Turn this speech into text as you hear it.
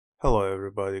Hello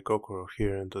everybody, Kokoro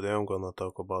here, and today I'm gonna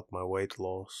talk about my weight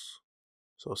loss.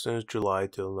 So since July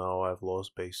till now I've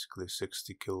lost basically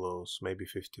 60 kilos, maybe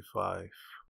 55.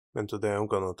 And today I'm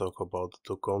gonna talk about the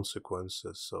two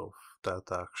consequences of that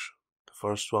action. The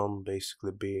first one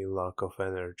basically being lack of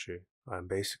energy. I'm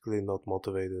basically not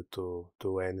motivated to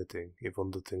do anything, even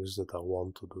the things that I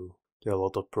want to do. There are a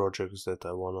lot of projects that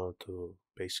I wanted to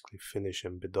basically finish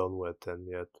and be done with, and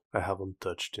yet I haven't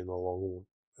touched in a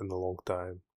long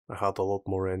time. I had a lot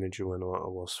more energy when I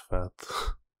was fat.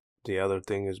 The other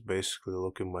thing is basically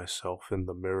looking myself in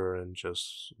the mirror and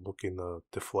just looking a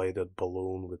deflated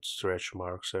balloon with stretch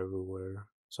marks everywhere.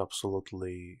 It's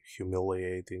absolutely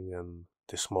humiliating and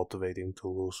dismotivating to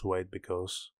lose weight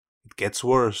because it gets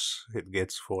worse. It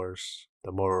gets worse.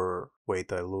 The more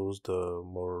weight I lose, the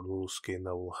more loose skin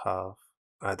I will have.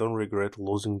 I don't regret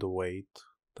losing the weight.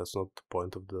 That's not the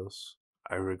point of this.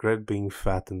 I regret being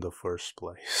fat in the first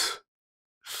place.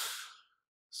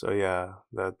 So yeah,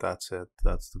 that's it.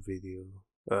 That's the video.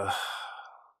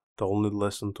 The only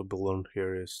lesson to be learned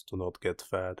here is to not get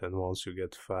fat, and once you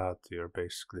get fat, you're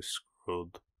basically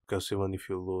screwed. Because even if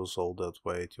you lose all that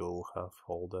weight, you'll have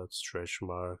all that stretch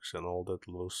marks and all that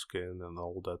loose skin and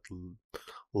all that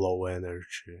low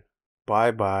energy.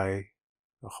 Bye bye.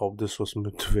 I hope this was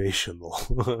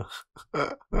motivational.